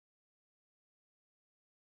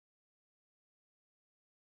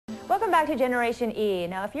Welcome back to Generation E.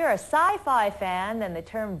 Now, if you're a sci-fi fan, then the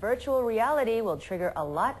term virtual reality will trigger a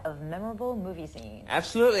lot of memorable movie scenes.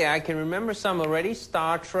 Absolutely. I can remember some already.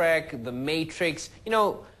 Star Trek, The Matrix. You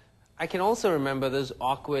know, I can also remember those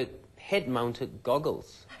awkward head-mounted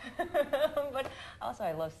goggles. But also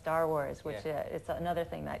I love Star Wars, which it's another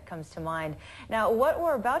thing that comes to mind. Now, what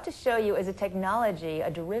we're about to show you is a technology,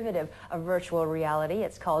 a derivative of virtual reality.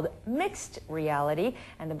 It's called mixed reality,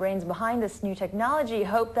 and the brains behind this new technology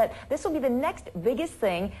hope that this will be the next biggest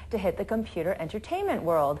thing to hit the computer entertainment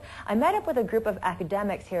world. I met up with a group of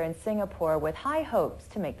academics here in Singapore with high hopes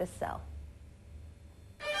to make this sell.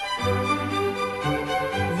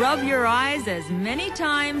 Rub your eyes as many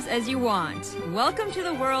times as you want. Welcome to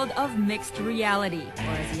the world of mixed reality,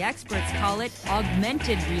 or as the experts call it,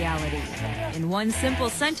 augmented reality. In one simple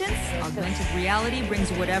sentence, augmented reality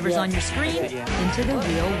brings whatever's on your screen into the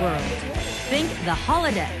real world. Think the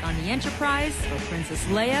holodeck on the Enterprise, or Princess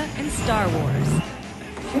Leia in Star Wars.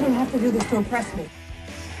 You don't have to do this to impress me.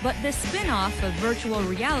 But the spin-off of virtual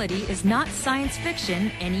reality is not science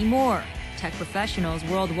fiction anymore. Tech professionals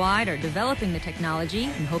worldwide are developing the technology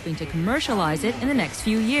and hoping to commercialize it in the next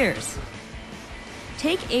few years.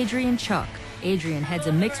 Take Adrian Cheok. Adrian heads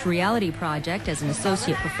a mixed reality project as an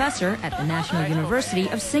associate professor at the National University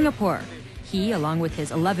of Singapore. He, along with his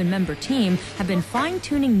 11-member team, have been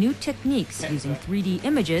fine-tuning new techniques using 3D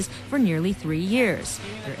images for nearly 3 years.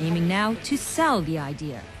 They're aiming now to sell the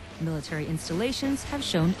idea. Military installations have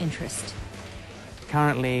shown interest.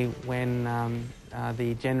 Currently, when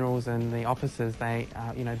the generals and the officers, they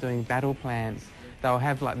doing battle plans, they'll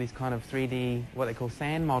have like these kind of 3D, what they call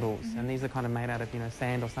sand models, and these are kind of made out of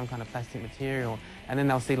sand or some kind of plastic material, and then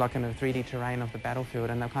they'll see like in a 3D terrain of the battlefield,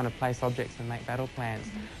 and they'll kind of place objects and make battle plans.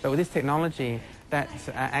 But with this technology, that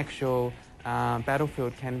actual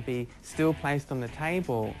battlefield can be still placed on the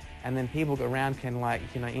table, and then people around can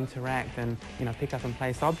interact and pick up and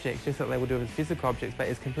place objects just like they would do with physical objects, but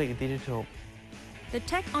it's completely digital. The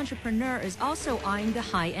tech entrepreneur is also eyeing the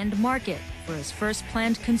high-end market for his first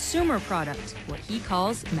planned consumer product, what he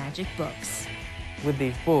calls magic books. With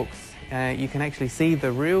these books, you can actually see the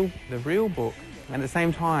real book, and at the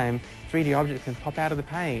same time, 3D objects can pop out of the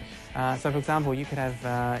page. So, for example, you could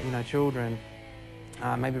have children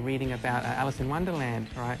maybe reading about Alice in Wonderland,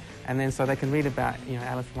 right? And then so they can read about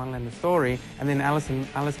Alice in Wonderland, the story, and then Alice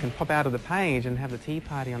can pop out of the page and have the tea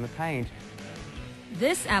party on the page.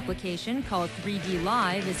 This application, called 3D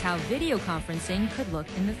Live, is how video conferencing could look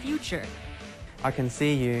in the future. I can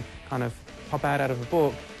see you kind of pop out of a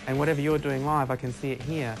book, and whatever you're doing live, I can see it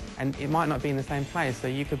here. And it might not be in the same place, so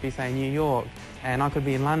you could be, say, in New York, and I could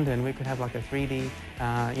be in London. We could have like a 3D,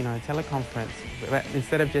 teleconference, but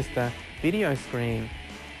instead of just a video screen.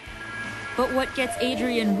 But what gets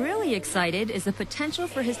Adrian really excited is the potential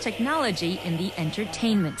for his technology in the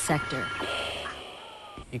entertainment sector.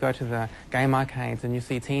 You go to the game arcades and you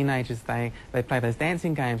see teenagers, they play those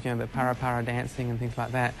dancing games, the para-para dancing and things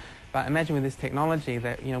like that. But imagine with this technology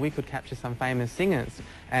that, we could capture some famous singers.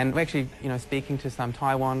 And we're actually, speaking to some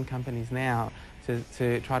Taiwan companies now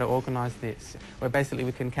to try to organise this, where basically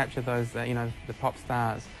we can capture those, the pop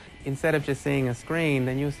stars. Instead of just seeing a screen,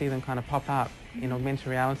 then you'll see them kind of pop up in augmented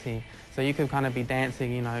reality. So you could kind of be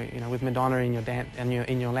dancing, with Madonna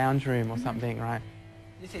in your lounge room or something, right?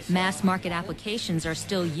 Mass market applications are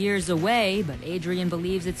still years away, but Adrian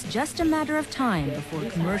believes it's just a matter of time before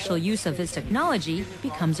commercial use of his technology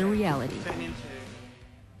becomes a reality.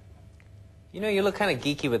 You look kind of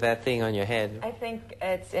geeky with that thing on your head. I think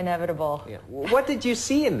it's inevitable. Yeah. What did you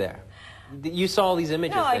see in there? You saw all these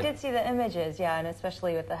images. No, I did see the images, and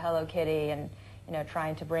especially with the Hello Kitty and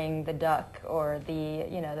trying to bring the duck or the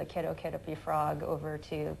the Kiddo Kiddo frog over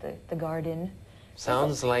to the garden.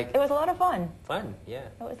 Sounds like... It was a lot of fun. Fun, yeah.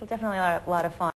 It was definitely a lot of fun.